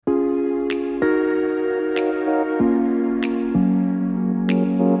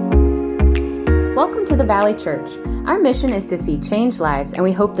Welcome to the Valley Church. Our mission is to see changed lives, and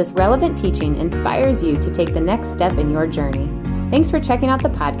we hope this relevant teaching inspires you to take the next step in your journey. Thanks for checking out the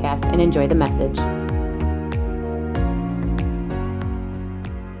podcast and enjoy the message.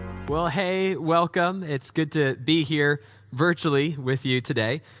 Well, hey, welcome. It's good to be here virtually with you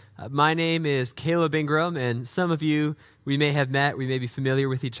today. My name is Caleb Ingram, and some of you we may have met, we may be familiar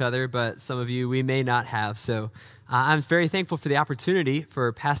with each other, but some of you we may not have. So I'm very thankful for the opportunity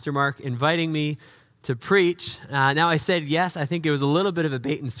for Pastor Mark inviting me to preach. Now I said yes. I think it was a little bit of a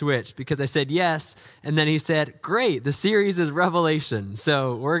bait and switch because I said yes, and then he said, great, the series is Revelation.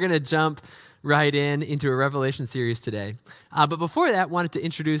 So we're going to jump right into a Revelation series today. But before that, I wanted to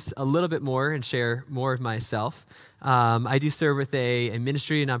introduce a little bit more and share more of myself. I do serve with a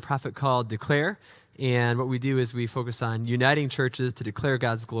ministry, a nonprofit called Declare, and what we do is we focus on uniting churches to declare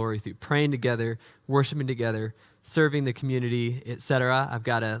God's glory through praying together, worshiping together, serving the community, etc. I've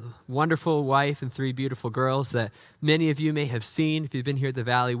got a wonderful wife and 3 beautiful girls that many of you may have seen if you've been here at the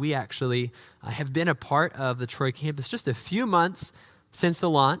Valley. We actually have been a part of the Troy campus just a few months since the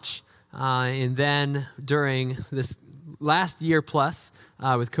launch, and then during this last year plus,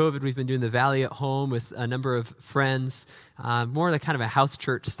 with COVID, we've been doing the Valley at home with a number of friends, more like kind of a house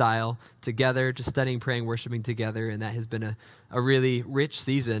church style together, just studying, praying, worshiping together, and that has been a really rich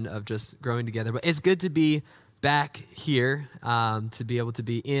season of just growing together. But it's good to be back here, to be able to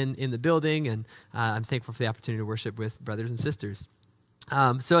be in the building, and I'm thankful for the opportunity to worship with brothers and sisters.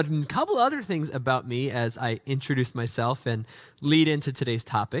 So a couple other things about me as I introduce myself and lead into today's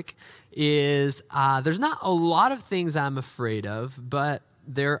topic is there's not a lot of things I'm afraid of, but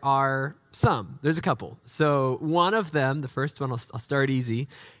there are some. There's a couple. So one of them, the first one, I'll start easy,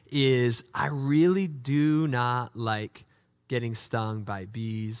 is I really do not like getting stung by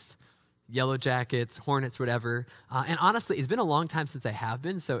bees, yellow jackets, hornets, whatever. And honestly, it's been a long time since I have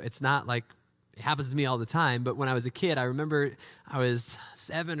been, so it's not like it happens to me all the time. But when I was a kid, I remember I was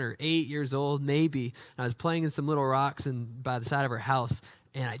 7 or 8 years old, maybe, and I was playing in some little rocks by the side of our house,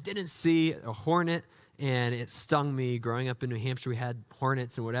 and I didn't see a hornet, and it stung me. Growing up in New Hampshire, we had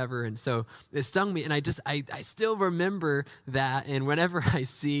hornets and whatever, and so it stung me, and I still remember that, and whenever I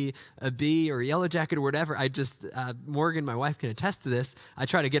see a bee or a yellow jacket or whatever, Morgan, my wife, can attest to this, I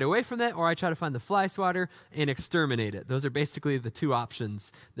try to get away from it, or I try to find the fly swatter and exterminate it. Those are basically the 2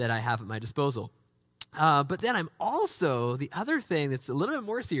 options that I have at my disposal. But then I'm also, the other thing that's a little bit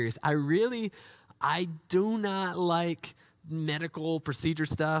more serious, I do not like medical procedure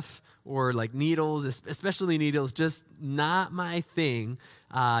stuff or like needles, especially needles, just not my thing.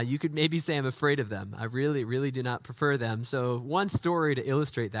 You could maybe say I'm afraid of them. I really, really do not prefer them. So one story to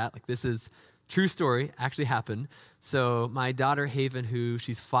illustrate that, like this is true story, actually happened. So my daughter Haven,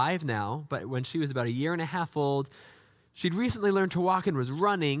 she's 5 now, but when she was about 1.5 years old, she'd recently learned to walk and was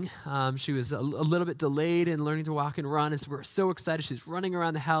running. She was a little bit delayed in learning to walk and run, and so we were so excited. She's running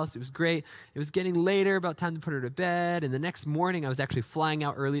around the house. It was great. It was getting later, about time to put her to bed, and the next morning I was actually flying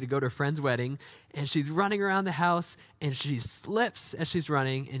out early to go to a friend's wedding, and she's running around the house, and she slips as she's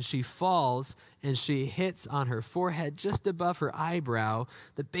running, and she falls, and she hits on her forehead just above her eyebrow,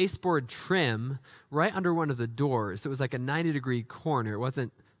 the baseboard trim right under one of the doors. So it was like a 90-degree corner. It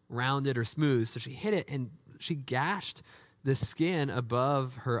wasn't rounded or smooth, so she hit it, and she gashed the skin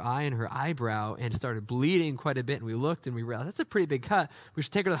above her eye and her eyebrow and started bleeding quite a bit. And we looked and we realized that's a pretty big cut. We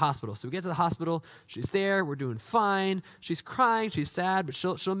should take her to the hospital. So we get to the hospital. She's there. We're doing fine. She's crying. She's sad, but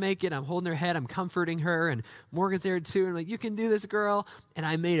she'll make it. I'm holding her head. I'm comforting her. And Morgan's there too. And I'm like, you can do this, girl. And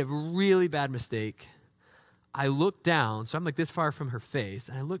I made a really bad mistake. I looked down. So I'm like this far from her face.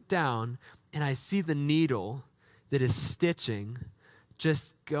 And I look down and I see the needle that is stitching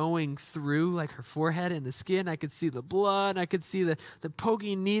just going through like her forehead and the skin. I could see the blood. I could see the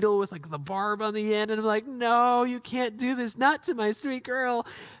poking needle with like the barb on the end. And I'm like, no, you can't do this, not to my sweet girl.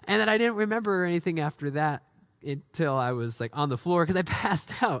 And then I didn't remember anything after that until I was like on the floor because I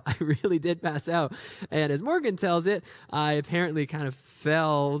passed out. I really did pass out. And as Morgan tells it, I apparently kind of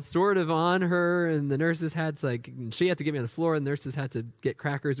fell sort of on her, and the nurses had to she had to get me on the floor, and the nurses had to get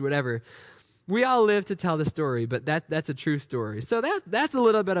crackers, whatever. We all live to tell the story, but that's a true story. So that's a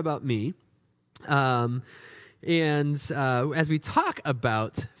little bit about me. And as we talk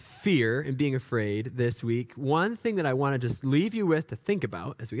about fear and being afraid this week, one thing that I want to just leave you with to think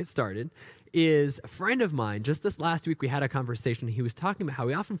about as we get started is a friend of mine. Just this last week, we had a conversation. He was talking about how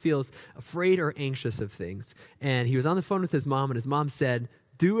he often feels afraid or anxious of things. And he was on the phone with his mom, and his mom said,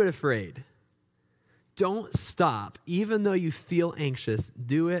 do it afraid. Don't stop. Even though you feel anxious,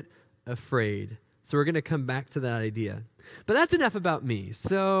 do it afraid. So we're going to come back to that idea. But that's enough about me.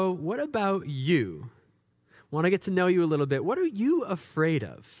 So what about you? Want to get to know you a little bit. What are you afraid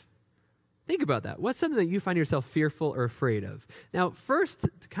of? Think about that. What's something that you find yourself fearful or afraid of? Now, first,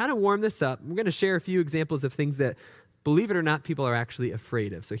 to kind of warm this up, we're going to share a few examples of things that, believe it or not, people are actually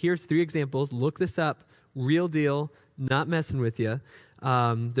afraid of. So here's 3 examples. Look this up. Real deal. Not messing with you.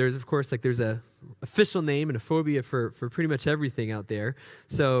 There's, of course, there's a official name and a phobia for pretty much everything out there.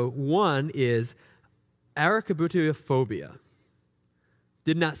 So one is arachnophobia.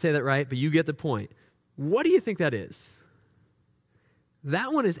 Did not say that right, but you get the point. What do you think that is?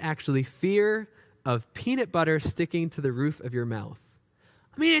 That one is actually fear of peanut butter sticking to the roof of your mouth.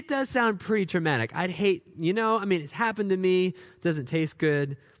 I mean, it does sound pretty traumatic. I'd hate, it's happened to me. Doesn't taste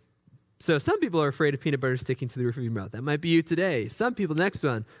good. So some people are afraid of peanut butter sticking to the roof of your mouth. That might be you today. Some people, next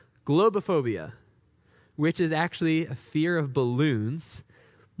one, globophobia, which is actually a fear of balloons.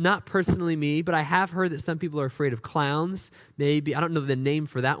 Not personally me, but I have heard that some people are afraid of clowns. Maybe, I don't know the name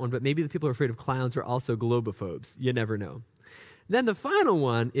for that one, but maybe the people who are afraid of clowns are also globophobes. You never know. Then the final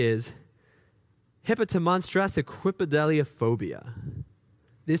one is hippopotamonstrosiquipedaliophobia.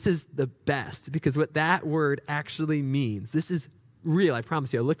 This is the best because what that word actually means, this is real, I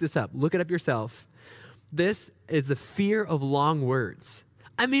promise you. Look this up. Look it up yourself. This is the fear of long words.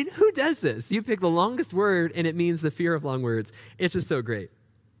 I mean, who does this? You pick the longest word and it means the fear of long words. It's just so great.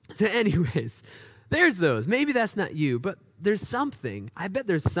 So anyways, there's those. Maybe that's not you, but there's something. I bet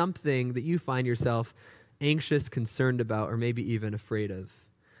there's something that you find yourself anxious, concerned about, or maybe even afraid of. And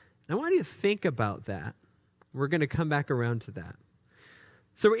I want you to think about that. We're going to come back around to that.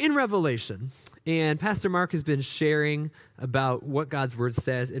 So we're in Revelation, and Pastor Mark has been sharing about what God's Word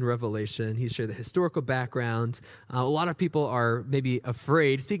says in Revelation. He's shared the historical background. A lot of people are maybe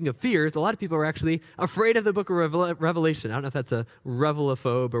afraid. Speaking of fears, a lot of people are actually afraid of the book of Revelation. I don't know if that's a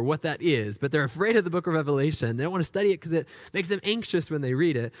revelophobe or what that is, but they're afraid of the book of Revelation. They don't want to study it because it makes them anxious when they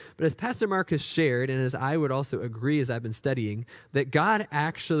read it. But as Pastor Mark has shared, and as I would also agree as I've been studying, that God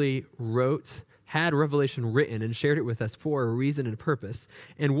actually had Revelation written and shared it with us for a reason and purpose.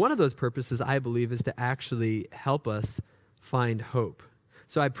 And one of those purposes, I believe, is to actually help us find hope.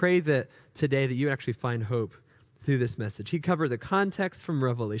 So I pray that today that you actually find hope through this message. He covered the context from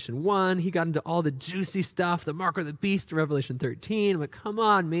Revelation 1. He got into all the juicy stuff, the mark of the beast in Revelation 13. I'm like, come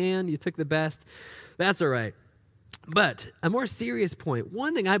on, man, you took the best. That's all right. But a more serious point,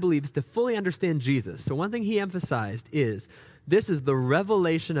 one thing I believe is to fully understand Jesus. So one thing he emphasized is this is the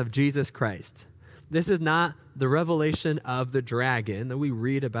revelation of Jesus Christ. This is not the revelation of the dragon that we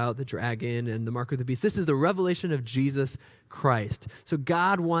read about, the dragon and the mark of the beast. This is the revelation of Jesus Christ. So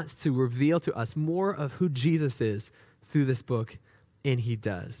God wants to reveal to us more of who Jesus is through this book, and he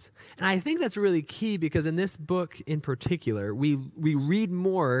does. And I think that's really key because in this book in particular, we read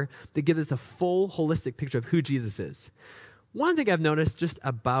more that gives us a full, holistic picture of who Jesus is. One thing I've noticed just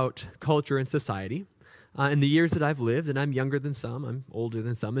about culture and society, in the years that I've lived, and I'm younger than some, I'm older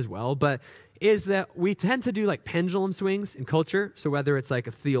than some as well, but is that we tend to do like pendulum swings in culture. So whether it's like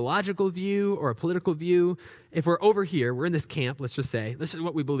a theological view or a political view, if we're over here, we're in this camp, let's just say, this is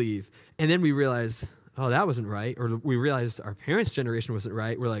what we believe, and then we realize, oh, that wasn't right, or we realize our parents' generation wasn't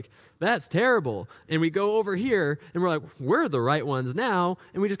right, we're like, that's terrible, and we go over here, and we're like, we're the right ones now,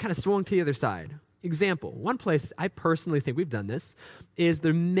 and we just kind of swung to the other side. Example, one place I personally think we've done this is there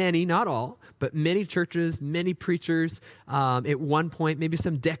are many, not all, but many churches, many preachers at one point, maybe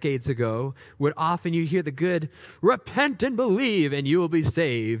some decades ago, would often you hear the good, repent and believe and you will be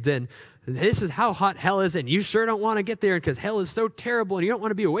saved. And this is how hot hell is and you sure don't want to get there because hell is so terrible and you don't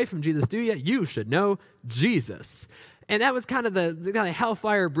want to be away from Jesus, do you? You should know Jesus. And that was kind of the kind of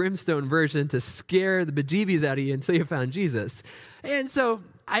hellfire brimstone version to scare the bejeebies out of you until you found Jesus. And so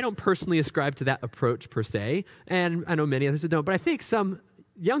I don't personally ascribe to that approach per se, and I know many others who don't, but I think some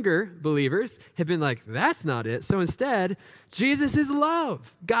younger believers have been like, that's not it. So instead, Jesus is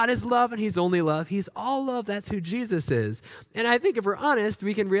love. God is love, and he's only love. He's all love. That's who Jesus is. And I think if we're honest,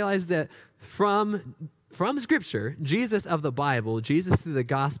 we can realize that from Scripture, Jesus of the Bible, Jesus through the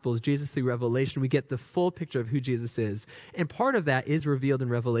Gospels, Jesus through Revelation, we get the full picture of who Jesus is. And part of that is revealed in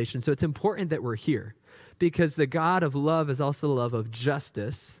Revelation. So it's important that we're here because the God of love is also the love of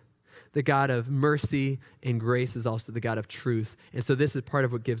justice. The God of mercy and grace is also the God of truth. And so this is part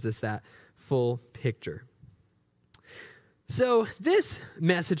of what gives us that full picture. So this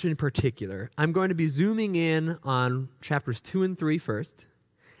message in particular, I'm going to be zooming in on chapters 2 and 3 first,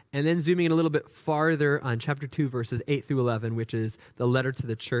 and then zooming in a little bit farther on chapter 2, verses 8 through 11, which is the letter to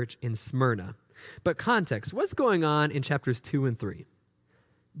the church in Smyrna. But context, what's going on in chapters 2 and 3?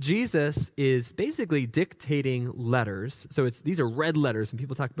 Jesus is basically dictating letters. So these are red letters, and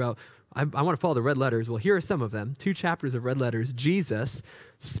people talk about, I want to follow the red letters. Well, here are some of them. 2 chapters of red letters, Jesus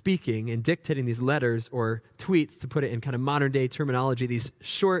speaking and dictating these letters or tweets, to put it in kind of modern day terminology, these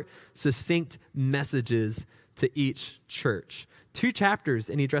short, succinct messages to each church. 2 chapters,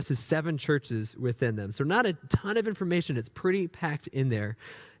 and he addresses 7 churches within them. So not a ton of information. It's pretty packed in there.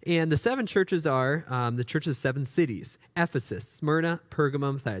 And the 7 churches are the churches of 7 cities: Ephesus, Smyrna,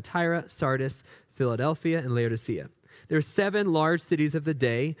 Pergamum, Thyatira, Sardis, Philadelphia, and Laodicea. There are 7 large cities of the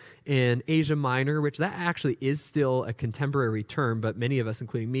day in Asia Minor, which that actually is still a contemporary term, but many of us,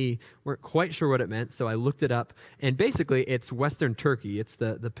 including me, weren't quite sure what it meant, so I looked it up. And basically, it's Western Turkey. It's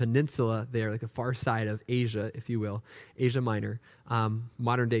the peninsula there, like the far side of Asia, if you will, Asia Minor.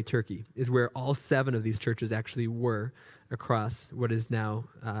 Modern-day Turkey is where all 7 of these churches actually were across what is now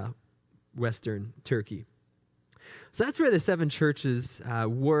Western Turkey. So that's where the 7 churches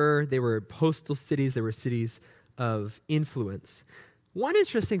were. They were postal cities. They were cities of influence. One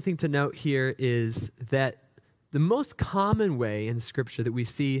interesting thing to note here is that the most common way in Scripture that we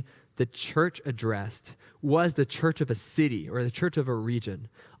see the church addressed was the church of a city or the church of a region.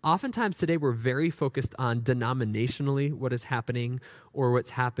 Oftentimes today we're very focused on denominationally what is happening, or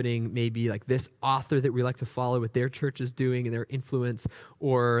what's happening maybe like this author that we like to follow, what their church is doing and their influence,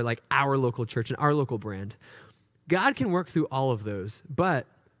 or like our local church and our local brand. God can work through all of those, but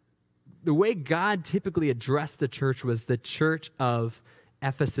the way God typically addressed the church was the church of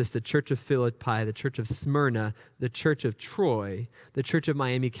Ephesus, the church of Philippi, the church of Smyrna, the church of Troy, the church of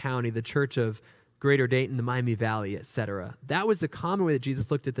Miami County, the church of Greater Dayton, the Miami Valley, etc. That was the common way that Jesus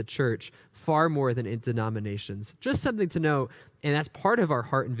looked at the church, far more than in denominations. Just something to note, and that's part of our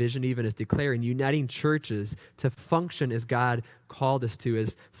heart and vision even, is declaring, uniting churches to function as God called us to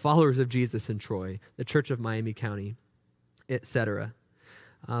as followers of Jesus in Troy, the church of Miami County, etc.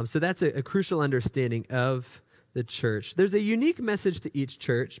 So that's a crucial understanding of the church. There's a unique message to each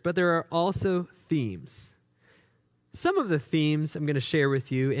church, but there are also themes. Some of the themes I'm going to share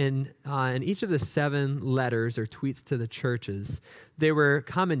with you in each of the 7 letters or tweets to the churches. There were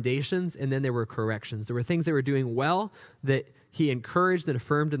commendations, and then there were corrections. There were things that were doing well that he encouraged and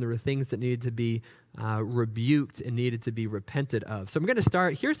affirmed, and there were things that needed to be rebuked and needed to be repented of. So I'm going to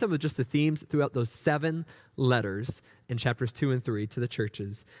start. Here's some of just the themes throughout those 7 letters in chapters 2 and 3 to the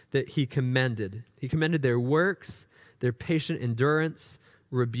churches that he commended. He commended their works, their patient endurance,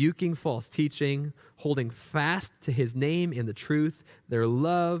 rebuking false teaching, holding fast to his name and the truth, their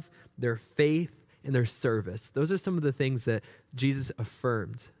love, their faith, and their service. Those are some of the things that Jesus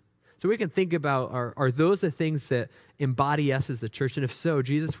affirmed. So we can think about, are those the things that embody us as the church? And if so,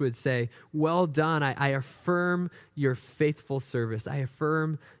 Jesus would say, well done, I affirm your faithful service. I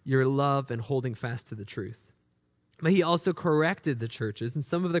affirm your love and holding fast to the truth. But he also corrected the churches, and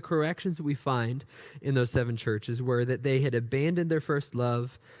some of the corrections that we find in those 7 churches were that they had abandoned their first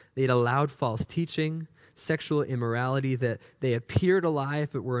love, they had allowed false teaching, sexual immorality, that they appeared alive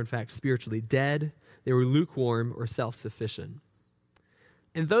but were in fact spiritually dead, they were lukewarm or self-sufficient.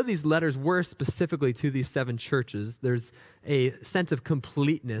 And though these letters were specifically to these 7 churches, there's a sense of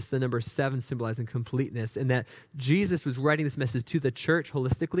completeness, the number 7 symbolizing completeness, and that Jesus was writing this message to the church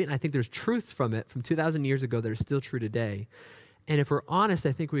holistically, and I think there's truths from it from 2,000 years ago that are still true today. And if we're honest,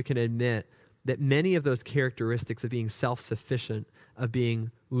 I think we can admit that many of those characteristics of being self-sufficient, of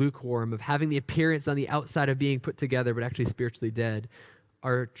being lukewarm, of having the appearance on the outside of being put together but actually spiritually dead,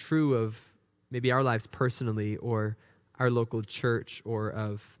 are true of maybe our lives personally, or our local church, or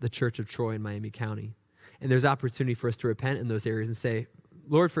of the Church of Troy in Miami County. And there's opportunity for us to repent in those areas and say,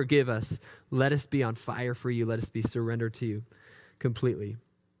 Lord, forgive us. Let us be on fire for you. Let us be surrendered to you completely.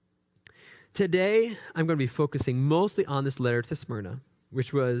 Today, I'm going to be focusing mostly on this letter to Smyrna,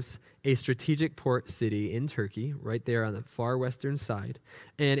 which was a strategic port city in Turkey, right there on the far western side.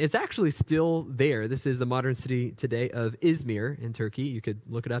 And it's actually still there. This is the modern city today of Izmir in Turkey. You could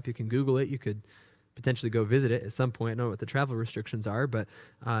look it up. You can Google it. You could potentially go visit it at some point. I don't know what the travel restrictions are, but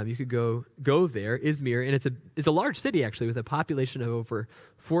you could go there, Izmir, and it's a large city actually with a population of over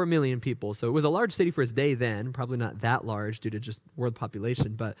 4 million people. So it was a large city for its day then, probably not that large due to just world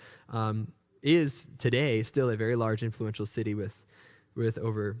population, but is today still a very large influential city with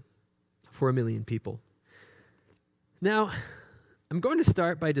over 4 million people. Now, I'm going to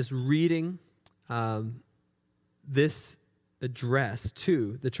start by just reading this address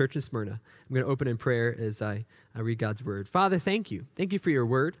to the church in Smyrna. I'm going to open in prayer as I read God's word. Father, thank you. Thank you for your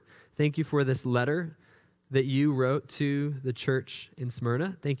word. Thank you for this letter that you wrote to the church in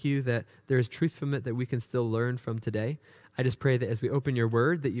Smyrna. Thank you that there is truth from it that we can still learn from today. I just pray that as we open your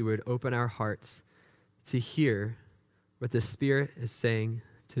word, that you would open our hearts to hear what the Spirit is saying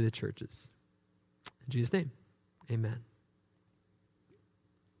to the churches. In Jesus' name, amen.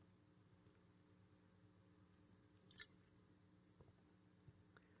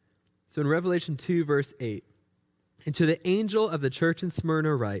 So in Revelation 2, verse 8, "And to the angel of the church in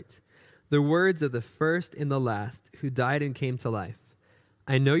Smyrna write, the words of the first and the last who died and came to life.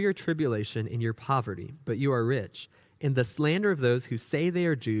 I know your tribulation and your poverty, but you are rich, and the slander of those who say they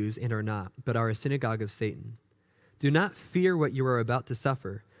are Jews and are not, but are a synagogue of Satan. Do not fear what you are about to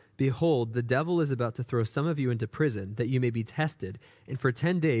suffer. Behold, the devil is about to throw some of you into prison, that you may be tested, and for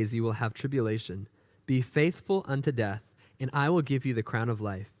 10 days you will have tribulation. Be faithful unto death, and I will give you the crown of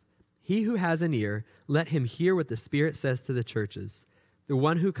life. He who has an ear, let him hear what the Spirit says to the churches. The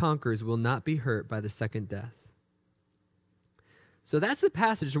one who conquers will not be hurt by the second death." So that's the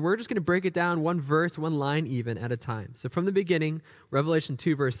passage, and we're just going to break it down one verse, one line even at a time. So from the beginning, Revelation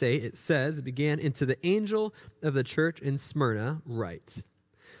 2, verse 8, it says, it began, "And to the angel of the church in Smyrna write."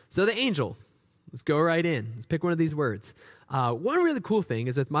 So the angel, let's go right in. Let's pick one of these words. One really cool thing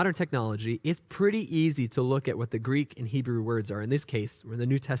is with modern technology, it's pretty easy to look at what the Greek and Hebrew words are. In this case, we're in the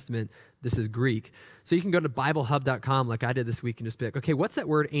New Testament, this is Greek. So you can go to BibleHub.com like I did this week and just be like, okay, what's that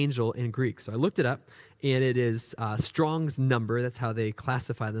word angel in Greek? So I looked it up, and it is Strong's number, that's how they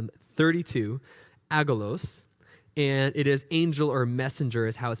classify them, 32, agolos. And it is angel or messenger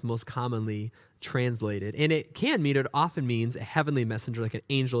is how it's most commonly translated. And it can mean, it often means a heavenly messenger, like an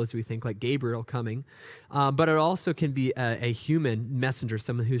angel as we think, like Gabriel coming. But it also can be a human messenger,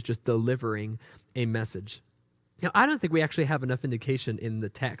 someone who's just delivering a message. Now, I don't think we actually have enough indication in the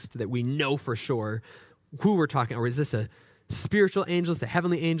text that we know for sure who we're talking, or is this a spiritual angel? Is this a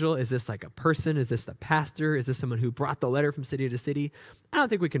heavenly angel? Is this like a person? Is this the pastor? Is this someone who brought the letter from city to city? I don't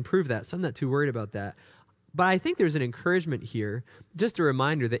think we can prove that, so I'm not too worried about that. But I think there's an encouragement here, just a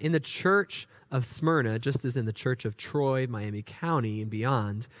reminder that in the church of Smyrna, just as in the church of Troy, Miami County, and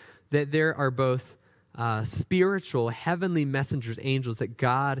beyond, that there are both spiritual, heavenly messengers, angels that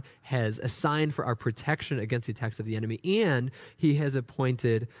God has assigned for our protection against the attacks of the enemy, and he has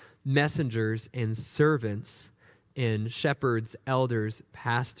appointed messengers and servants and shepherds, elders,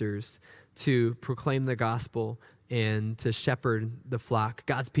 pastors to proclaim the gospel and to shepherd the flock,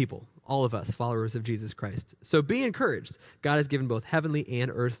 God's people, all of us, followers of Jesus Christ. So be encouraged. God has given both heavenly and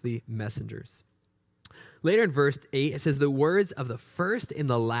earthly messengers. Later in verse 8, it says, "The words of the first and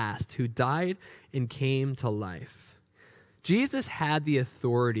the last who died and came to life." Jesus had the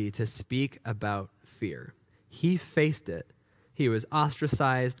authority to speak about fear. He faced it. He was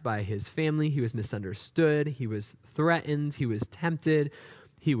ostracized by his family. He was misunderstood. He was threatened. He was tempted.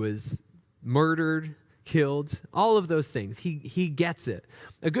 He was murdered, killed, all of those things. He gets it.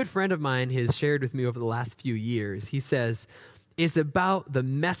 A good friend of mine has shared with me over the last few years, he says, it's about the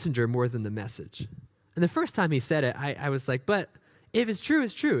messenger more than the message. And the first time he said it, I was like, but if it's true,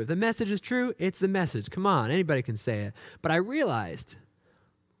 it's true. If the message is true, it's the message. Come on, anybody can say it. But I realized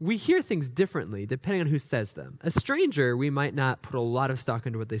we hear things differently depending on who says them. A stranger, we might not put a lot of stock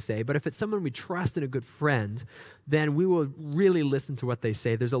into what they say, but if it's someone we trust and a good friend, then we will really listen to what they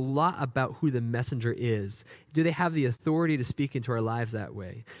say. There's a lot about who the messenger is. Do they have the authority to speak into our lives that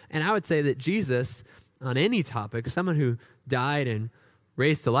way? And I would say that Jesus, on any topic, someone who died and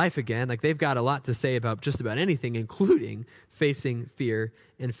raised to life again, like they've got a lot to say about just about anything, including facing fear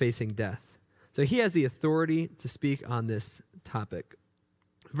and facing death. So he has the authority to speak on this topic.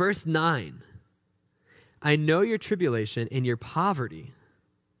 Verse 9, "I know your tribulation and your poverty,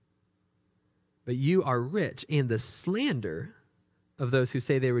 but you are rich, and the slander of those who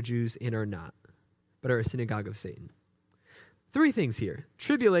say they were Jews and are not, but are a synagogue of Satan." Three things here: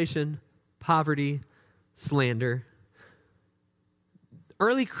 tribulation, poverty, slander.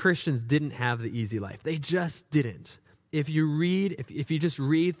 Early Christians didn't have the easy life. They just didn't. If you just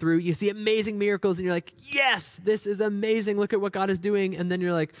read through, you see amazing miracles and you're like, yes, this is amazing. Look at what God is doing. And then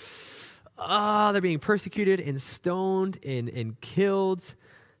you're like, oh, they're being persecuted and stoned and killed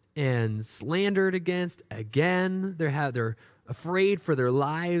and slandered against again. They're afraid for their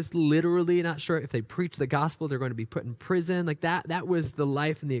lives, literally, not sure if they preach the gospel, they're going to be put in prison. Like that was the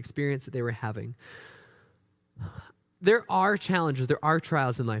life and the experience that they were having. There are challenges, there are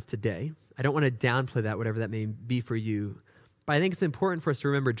trials in life today. I don't want to downplay that, whatever that may be for you. But I think it's important for us to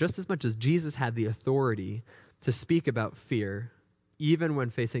remember, just as much as Jesus had the authority to speak about fear, even when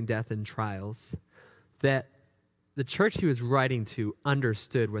facing death and trials, that the church he was writing to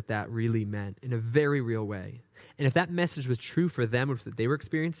understood what that really meant in a very real way. And if that message was true for them, what they were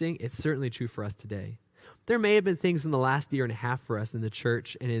experiencing, it's certainly true for us today. There may have been things in the last year and a half for us in the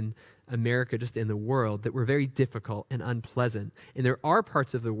church and in America, just in the world, that were very difficult and unpleasant. And there are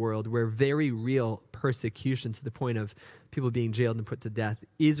parts of the world where very real persecution to the point of people being jailed and put to death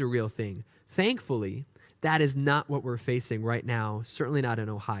is a real thing. Thankfully, that is not what we're facing right now, certainly not in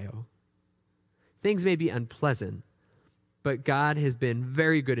Ohio. Things may be unpleasant, but God has been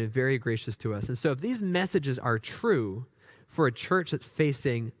very good and very gracious to us. And so if these messages are true for a church that's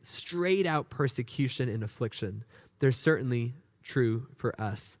facing straight out persecution and affliction, they're certainly true for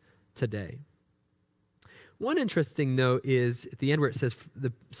us today. One interesting note is at the end where it says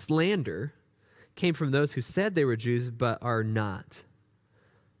the slander came from those who said they were Jews but are not.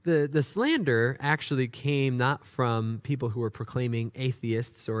 The slander actually came not from people who were proclaiming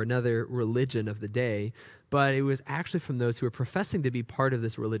atheists or another religion of the day, but it was actually from those who were professing to be part of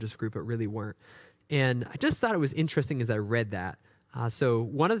this religious group but really weren't. And I just thought it was interesting as I read that. So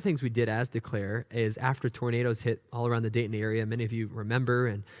one of the things we did as Declare is after tornadoes hit all around the Dayton area, many of you remember,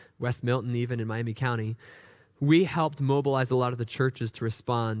 and West Milton, even in Miami County, we helped mobilize a lot of the churches to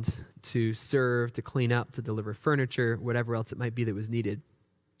respond, to serve, to clean up, to deliver furniture, whatever else it might be that was needed.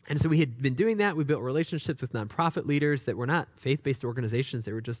 And so we had been doing that. We built relationships with nonprofit leaders that were not faith-based organizations.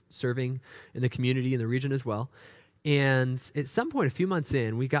 They were just serving in the community in the region as well. And at some point, a few months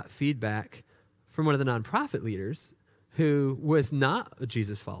in, we got feedback from one of the nonprofit leaders who was not a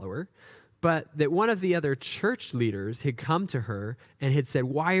Jesus follower, but that one of the other church leaders had come to her and had said,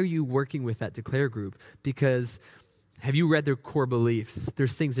 "Why are you working with that Declare group? Because have you read their core beliefs?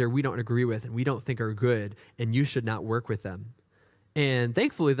 There's things there we don't agree with and we don't think are good, and you should not work with them." And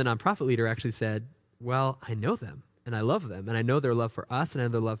thankfully, the nonprofit leader actually said, "Well, I know them, and I love them, and I know their love for us, and I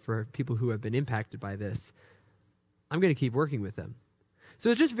know their love for people who have been impacted by this. I'm going to keep working with them." So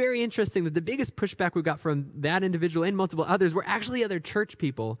it's just very interesting that the biggest pushback we got from that individual and multiple others were actually other church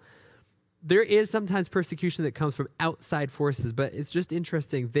people. There is sometimes persecution that comes from outside forces, but it's just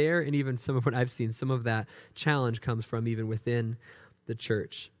interesting there, and even some of what I've seen, some of that challenge comes from even within the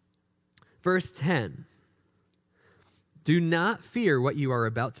church. Verse 10. "Do not fear what you are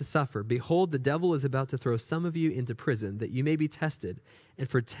about to suffer. Behold, the devil is about to throw some of you into prison, that you may be tested, and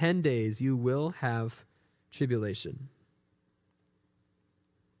for 10 days you will have tribulation."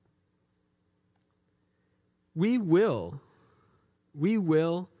 We will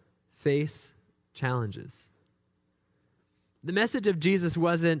face challenges. The message of Jesus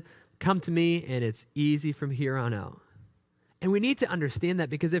wasn't, "Come to me and it's easy from here on out." And we need to understand that,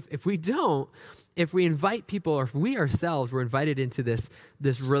 because if we don't, if we invite people, or if we ourselves were invited into this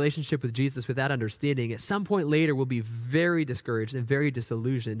relationship with Jesus with that understanding, at some point later we'll be very discouraged and very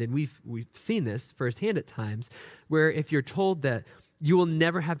disillusioned. And we've seen this firsthand at times, where if you're told that you will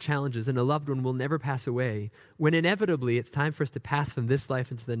never have challenges and a loved one will never pass away, when inevitably it's time for us to pass from this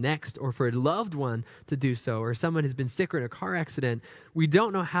life into the next, or for a loved one to do so, or someone has been sick or in a car accident, we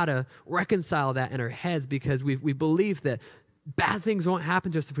don't know how to reconcile that in our heads, because we believe that bad things won't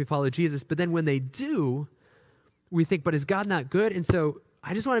happen to us if we follow Jesus. But then when they do, we think, but is God not good? And so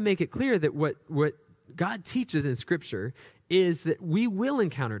I just want to make it clear that what God teaches in Scripture is that we will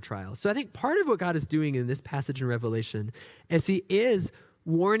encounter trials. So I think part of what God is doing in this passage in Revelation is he is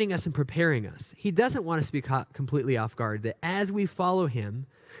warning us and preparing us. He doesn't want us to be caught completely off guard, that as we follow him,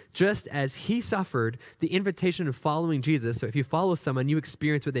 just as he suffered the invitation of following Jesus, so if you follow someone, you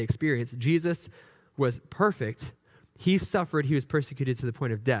experience what they experienced. Jesus was perfect. He suffered. He was persecuted to the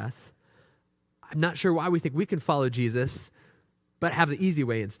point of death. I'm not sure why we think we can follow Jesus, but have the easy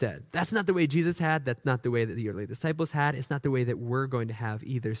way instead. That's not the way Jesus had. That's not the way that the early disciples had. It's not the way that we're going to have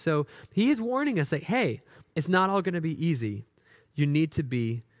either. So he is warning us, like, hey, it's not all going to be easy. You need to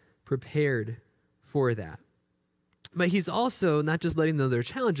be prepared for that. But he's also not just letting them know their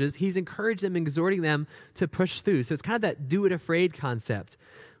challenges, he's encouraged them, exhorting them to push through. So it's kind of that do it afraid concept.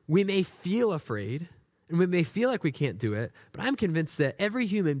 We may feel afraid, and we may feel like we can't do it, but I'm convinced that every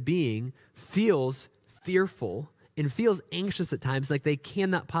human being feels fearful and feels anxious at times, like they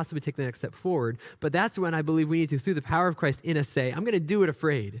cannot possibly take the next step forward. But that's when I believe we need to, through the power of Christ in us, say, I'm going to do it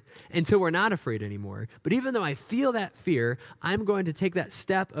afraid until we're not afraid anymore. But even though I feel that fear, I'm going to take that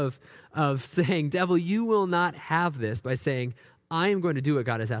step of saying, devil, you will not have this, by saying, I am going to do what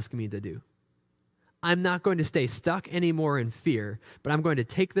God is asking me to do. I'm not going to stay stuck anymore in fear, but I'm going to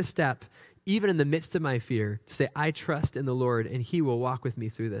take the step, even in the midst of my fear, to say, I trust in the Lord and he will walk with me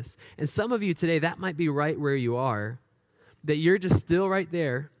through this. And some of you today, that might be right where you are, that you're just still right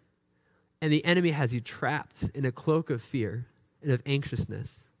there, and the enemy has you trapped in a cloak of fear and of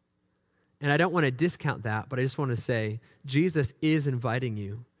anxiousness. And I don't want to discount that, but I just want to say, Jesus is inviting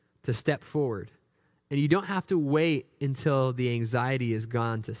you to step forward. And you don't have to wait until the anxiety is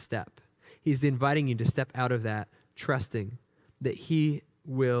gone to step. He's inviting you to step out of that, trusting that he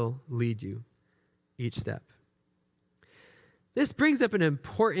will lead you each step. This brings up an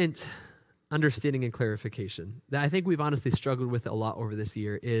important understanding and clarification that I think we've honestly struggled with a lot over this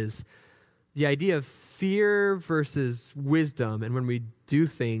year, is the idea of fear versus wisdom, and when we do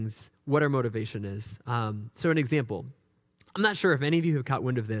things, what our motivation is. So an example, I'm not sure if any of you have caught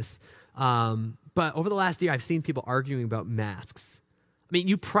wind of this, but over the last year, I've seen people arguing about masks. I mean,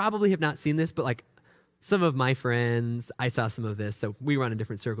 you probably have not seen this, but like some of my friends, I saw some of this, so we run in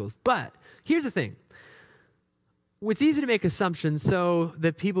different circles. But here's the thing. It's easy to make assumptions, so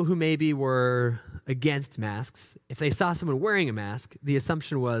the people who maybe were against masks, if they saw someone wearing a mask, the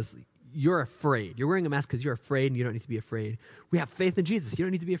assumption was, you're afraid. You're wearing a mask because you're afraid and you don't need to be afraid. We have faith in Jesus. You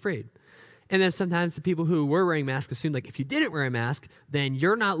don't need to be afraid. And then sometimes the people who were wearing masks assumed, like, if you didn't wear a mask, then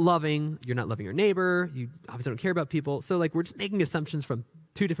you're not loving your neighbor, you obviously don't care about people. So like, we're just making assumptions from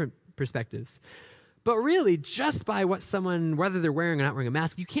two different perspectives. But really, just by what someone, whether they're wearing or not wearing a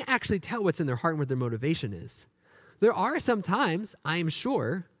mask, you can't actually tell what's in their heart and what their motivation is. There are some times, I am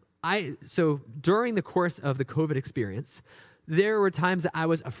sure, so during the course of the COVID experience, there were times that I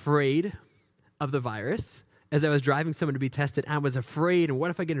was afraid of the virus as I was driving someone to be tested. I was afraid, and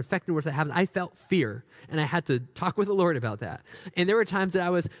what if I get infected? What if that happens? I felt fear, and I had to talk with the Lord about that. And there were times that I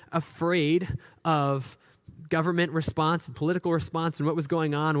was afraid of government response and political response and what was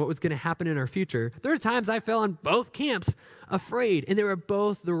going on, what was going to happen in our future. There were times I fell on both camps, afraid, and they were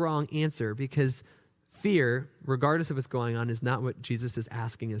both the wrong answer, because fear, regardless of what's going on, is not what Jesus is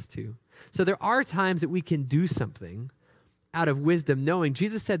asking us to. So there are times that we can do something out of wisdom, knowing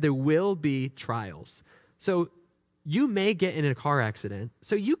Jesus said there will be trials. So you may get in a car accident,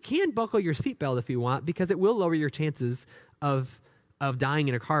 so you can buckle your seatbelt if you want, because it will lower your chances of dying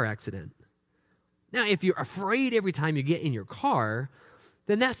in a car accident. Now, if you're afraid every time you get in your car,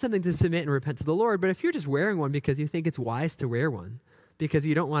 then that's something to submit and repent to the Lord. But if you're just wearing one because you think it's wise to wear one, because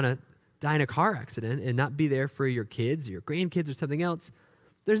you don't want to die in a car accident and not be there for your kids or your grandkids or something else,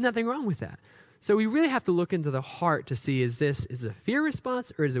 there's nothing wrong with that. So we really have to look into the heart to see, is it a fear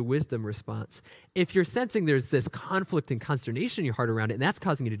response or is it a wisdom response? If you're sensing there's this conflict and consternation in your heart around it, and that's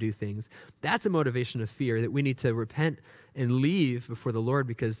causing you to do things, that's a motivation of fear that we need to repent and leave before the Lord,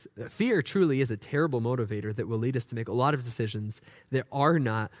 because fear truly is a terrible motivator that will lead us to make a lot of decisions that are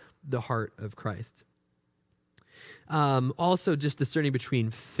not the heart of Christ. Also, just discerning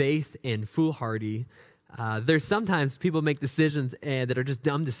between faith and foolhardy. There's sometimes people make decisions that are just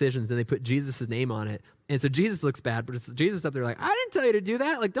dumb decisions, and they put Jesus' name on it. And so Jesus looks bad, but it's Jesus up there like, I didn't tell you to do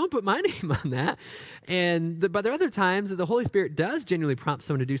that. Like, don't put my name on that. But there are other times that the Holy Spirit does genuinely prompt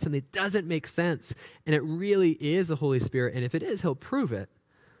someone to do something that doesn't make sense, and it really is the Holy Spirit. And if it is, he'll prove it.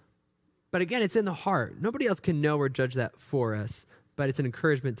 But again, it's in the heart. Nobody else can know or judge that for us, but it's an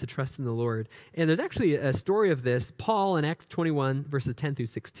encouragement to trust in the Lord. And there's actually a story of this. Paul in Acts 21, verses 10 through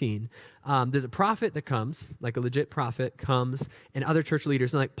 16. There's a prophet that comes, like a legit prophet comes, and other church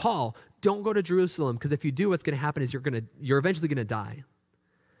leaders are like, Paul, don't go to Jerusalem, because if you do, what's going to happen is you're eventually going to die.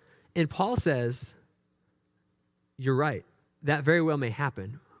 And Paul says, you're right. That very well may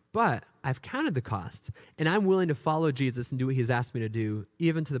happen, but I've counted the cost, and I'm willing to follow Jesus and do what he's asked me to do,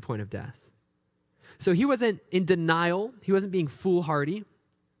 even to the point of death. So he wasn't in denial. He wasn't being foolhardy.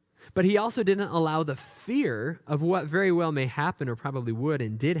 But he also didn't allow the fear of what very well may happen, or probably would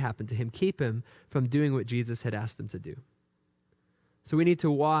and did happen to him, keep him from doing what Jesus had asked him to do. So we need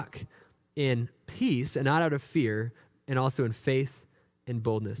to walk in peace and not out of fear, and also in faith and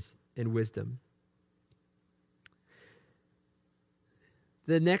boldness and wisdom.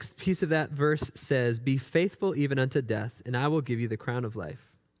 The next piece of that verse says, be faithful even unto death, and I will give you the crown of life.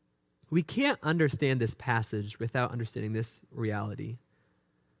 We can't understand this passage without understanding this reality.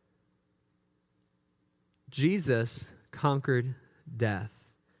 Jesus conquered death,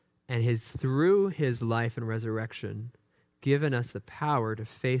 and has, through his life and resurrection, given us the power to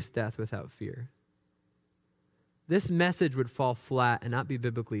face death without fear. This message would fall flat and not be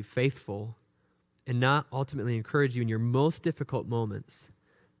biblically faithful, and not ultimately encourage you in your most difficult moments,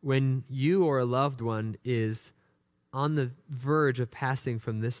 when you or a loved one is on the verge of passing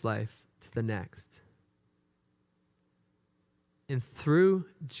from this life to the next. And through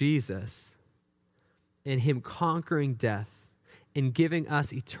Jesus and him conquering death and giving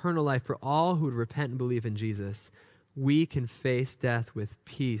us eternal life for all who would repent and believe in Jesus, we can face death with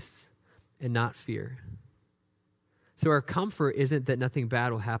peace and not fear. So our comfort isn't that nothing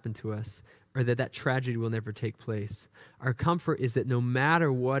bad will happen to us, or that tragedy will never take place. Our comfort is that no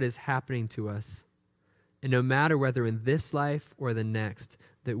matter what is happening to us, and no matter whether in this life or the next,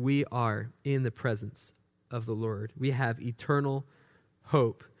 that we are in the presence of the Lord. We have eternal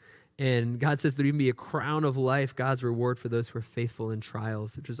hope. And God says there will even be a crown of life, God's reward for those who are faithful in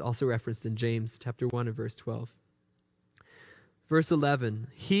trials, which is also referenced in James chapter 1 and verse 12. Verse 11,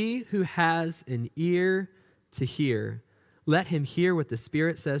 he who has an ear to hear, let him hear what the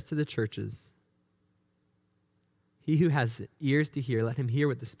Spirit says to the churches. He who has ears to hear, let him hear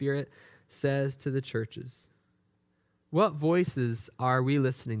what the Spirit says to the churches. What voices are we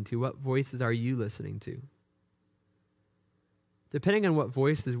listening to? What voices are you listening to? Depending on what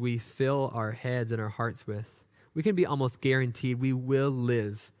voices we fill our heads and our hearts with, we can be almost guaranteed we will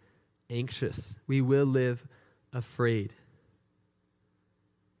live anxious. We will live afraid.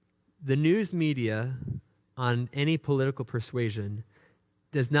 The news media on any political persuasion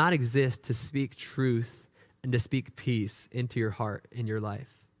does not exist to speak truth and to speak peace into your heart and your life.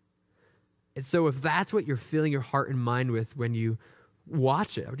 And so if that's what you're filling your heart and mind with when you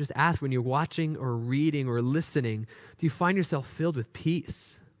watch it, I would just ask, when you're watching or reading or listening, do you find yourself filled with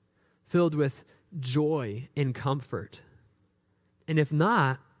peace, filled with joy and comfort? And if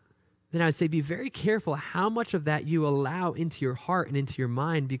not, then I would say be very careful how much of that you allow into your heart and into your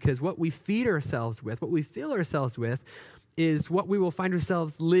mind, because what we feed ourselves with, what we fill ourselves with, is what we will find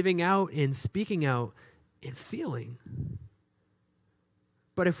ourselves living out and speaking out and feeling.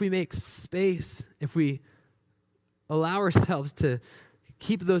 But if we make space, if we allow ourselves to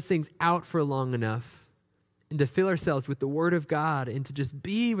keep those things out for long enough and to fill ourselves with the Word of God and to just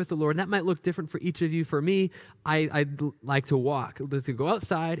be with the Lord, and that might look different for each of you. For me, I like to walk, to go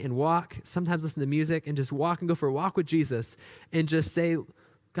outside and walk, sometimes listen to music and just walk and go for a walk with Jesus and just say,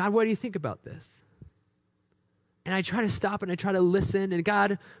 God, what do you think about this? And I try to stop and I try to listen, and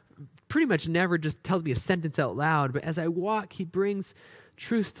God pretty much never just tells me a sentence out loud, but as I walk, he brings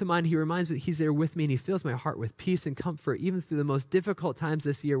truth to mind. He reminds me that he's there with me, and he fills my heart with peace and comfort, even through the most difficult times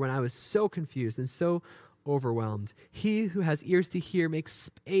this year when I was so confused and so overwhelmed. He who has ears to hear makes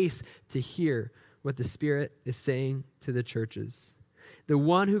space to hear what the Spirit is saying to the churches. The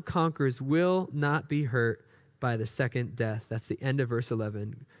one who conquers will not be hurt by the second death. That's the end of verse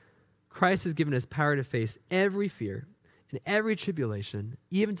 11. Christ has given us power to face every fear and every tribulation,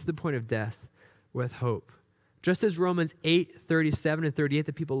 even to the point of death, with hope. Just as Romans 8:37 and 38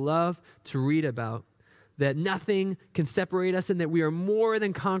 that people love to read about, that nothing can separate us and that we are more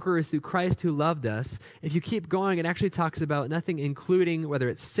than conquerors through Christ who loved us. If you keep going, it actually talks about nothing, including whether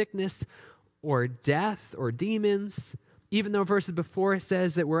it's sickness or death or demons. Even though verses before it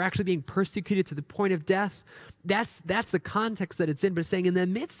says that we're actually being persecuted to the point of death, that's the context that it's in. But it's saying in the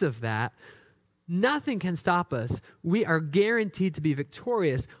midst of that, nothing can stop us. We are guaranteed to be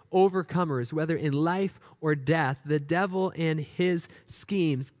victorious, overcomers, whether in life or death. The devil and his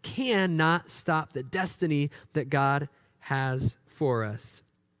schemes cannot stop the destiny that God has for us.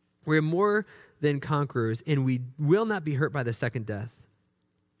 We're more than conquerors, and we will not be hurt by the second death.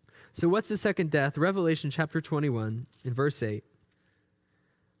 So what's the second death? Revelation chapter 21 in verse 8.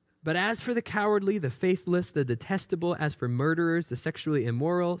 But as for the cowardly, the faithless, the detestable, as for murderers, the sexually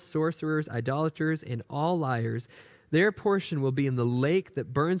immoral, sorcerers, idolaters, and all liars, their portion will be in the lake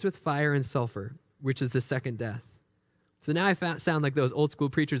that burns with fire and sulfur, which is the second death. So now I sound like those old school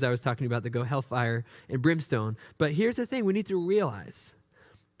preachers I was talking about that go hellfire and brimstone. But here's the thing, we need to realize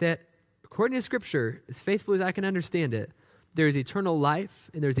that according to Scripture, as faithful as I can understand it, there is eternal life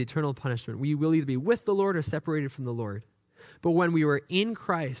and there's eternal punishment. We will either be with the Lord or separated from the Lord. But when we were in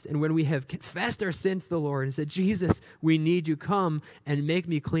Christ and when we have confessed our sin to the Lord and said, Jesus, we need you, come and make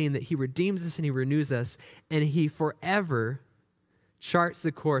me clean, that he redeems us and he renews us, and he forever charts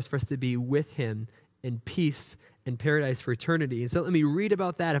the course for us to be with him in peace and paradise for eternity. And so let me read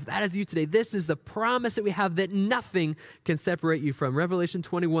about that. If that is you today, this is the promise that we have, that nothing can separate you from. Revelation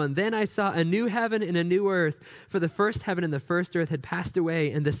 21, then I saw a new heaven and a new earth, for the first heaven and the first earth had passed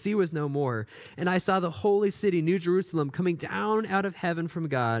away, and the sea was no more. And I saw the holy city, New Jerusalem, coming down out of heaven from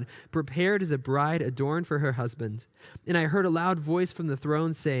God, prepared as a bride adorned for her husband. And I heard a loud voice from the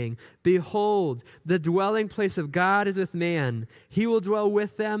throne saying, behold, the dwelling place of God is with man. He will dwell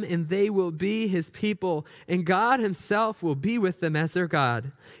with them, and they will be his people, and God himself will be with them as their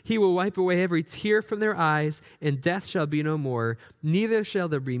God. He will wipe away every tear from their eyes, and death shall be no more. Neither shall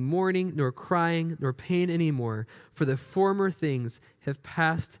there be mourning, nor crying, nor pain anymore, for the former things have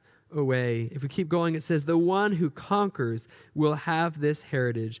passed away. If we keep going, it says, the one who conquers will have this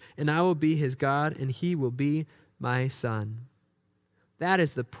heritage, and I will be his God, and he will be my son. That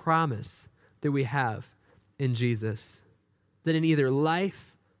is the promise that we have in Jesus, that in either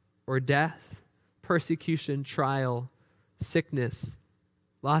life or death, persecution, trial, sickness,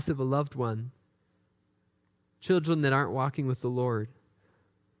 loss of a loved one, children that aren't walking with the Lord,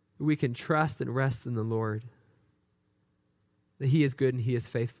 we can trust and rest in the Lord, that he is good and he is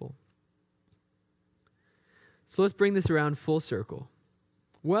faithful. So let's bring this around full circle.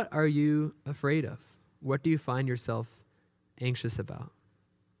 What are you afraid of? What do you find yourself anxious about?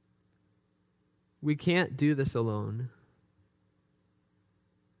 We can't do this alone.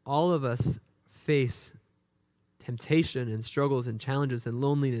 All of us face temptation and struggles and challenges and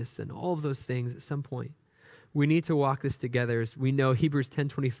loneliness and all of those things at some point. We need to walk this together. As we know, Hebrews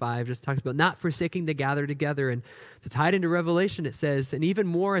 10:25 just talks about not forsaking to gather together. And to tie it into Revelation, it says, and even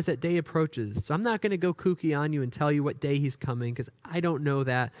more as that day approaches. So I'm not going to go kooky on you and tell you what day he's coming, because I don't know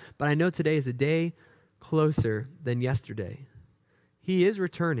that. But I know today is a day closer than yesterday. He is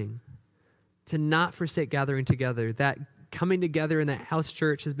returning. To not forsake gathering together. That coming together in that house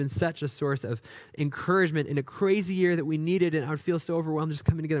church has been such a source of encouragement in a crazy year that we needed, and I would feel so overwhelmed just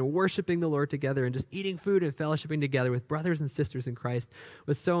coming together and worshiping the Lord together and just eating food and fellowshipping together with brothers and sisters in Christ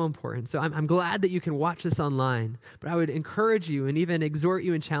was so important. So I'm glad that you can watch this online, but I would encourage you and even exhort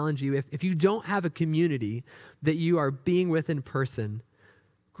you and challenge you, if you don't have a community that you are being with in person,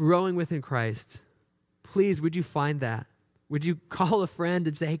 growing with in Christ, please, would you find that? Would you call a friend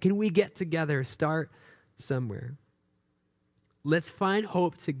and say, hey, can we get together? Start somewhere. Let's find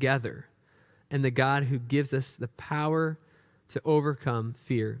hope together in the God who gives us the power to overcome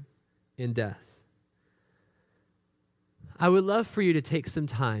fear and death. I would love for you to take some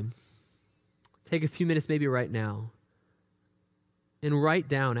time, take a few minutes maybe right now, and write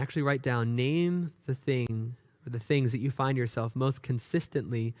down, name the thing or the things that you find yourself most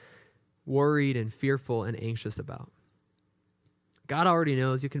consistently worried and fearful and anxious about. God already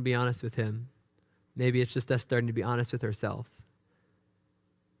knows. You can be honest with him. Maybe it's just us starting to be honest with ourselves.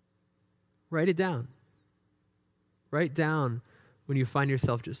 Write it down. Write down when you find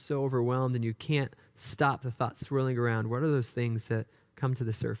yourself just so overwhelmed and you can't stop the thoughts swirling around. What are those things that come to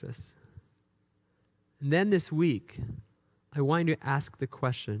the surface? And then this week, I want you to ask the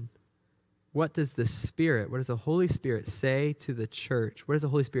question, what does the Holy Spirit say to the church? What does the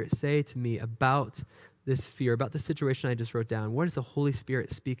Holy Spirit say to me about this fear, about the situation I just wrote down? What does the Holy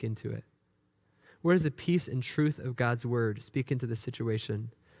Spirit speak into it? Where does the peace and truth of God's word speak into the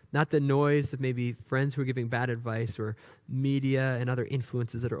situation? Not the noise of maybe friends who are giving bad advice or media and other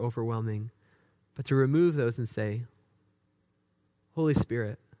influences that are overwhelming, but to remove those and say, Holy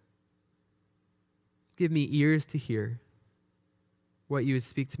Spirit, give me ears to hear what you would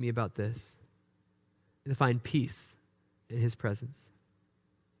speak to me about this, and to find peace in his presence.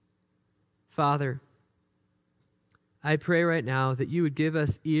 Father, I pray right now that you would give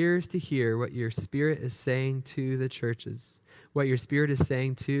us ears to hear what your Spirit is saying to the churches, what your Spirit is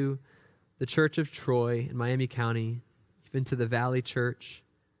saying to the Church of Troy in Miami County, even to the Valley Church,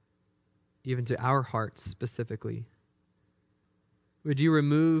 even to our hearts specifically. Would you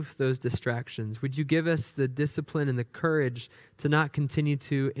remove those distractions? Would you give us the discipline and the courage to not continue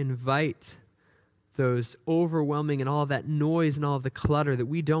to invite those overwhelming and all of that noise and all of the clutter that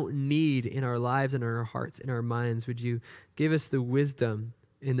we don't need in our lives and in our hearts, in our minds? Would you give us the wisdom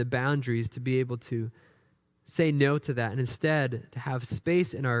and the boundaries to be able to say no to that, and instead to have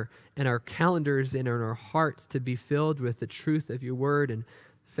space in our calendars and in our hearts to be filled with the truth of your word and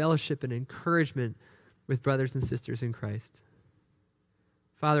fellowship and encouragement with brothers and sisters in Christ?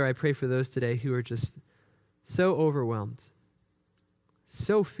 Father, I pray for those today who are just so overwhelmed,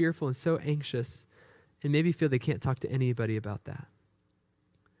 so fearful and so anxious, and maybe feel they can't talk to anybody about that.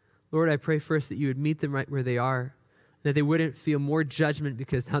 Lord, I pray first that you would meet them right where they are, that they wouldn't feel more judgment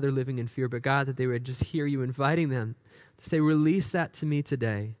because now they're living in fear, but God, that they would just hear you inviting them to say, release that to me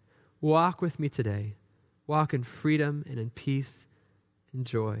today. Walk with me today. Walk in freedom and in peace and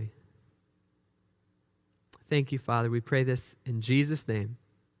joy. Thank you, Father. We pray this in Jesus' name.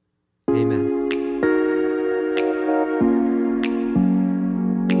 Amen.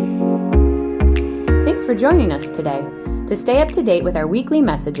 Thanks for joining us today. To stay up to date with our weekly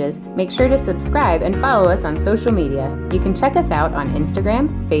messages, make sure to subscribe and follow us on social media. You can check us out on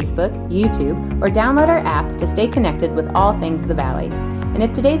Instagram, Facebook, YouTube, or download our app to stay connected with all things the Valley. And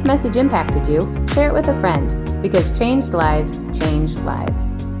if today's message impacted you, share it with a friend, because changed lives change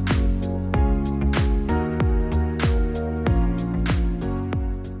lives.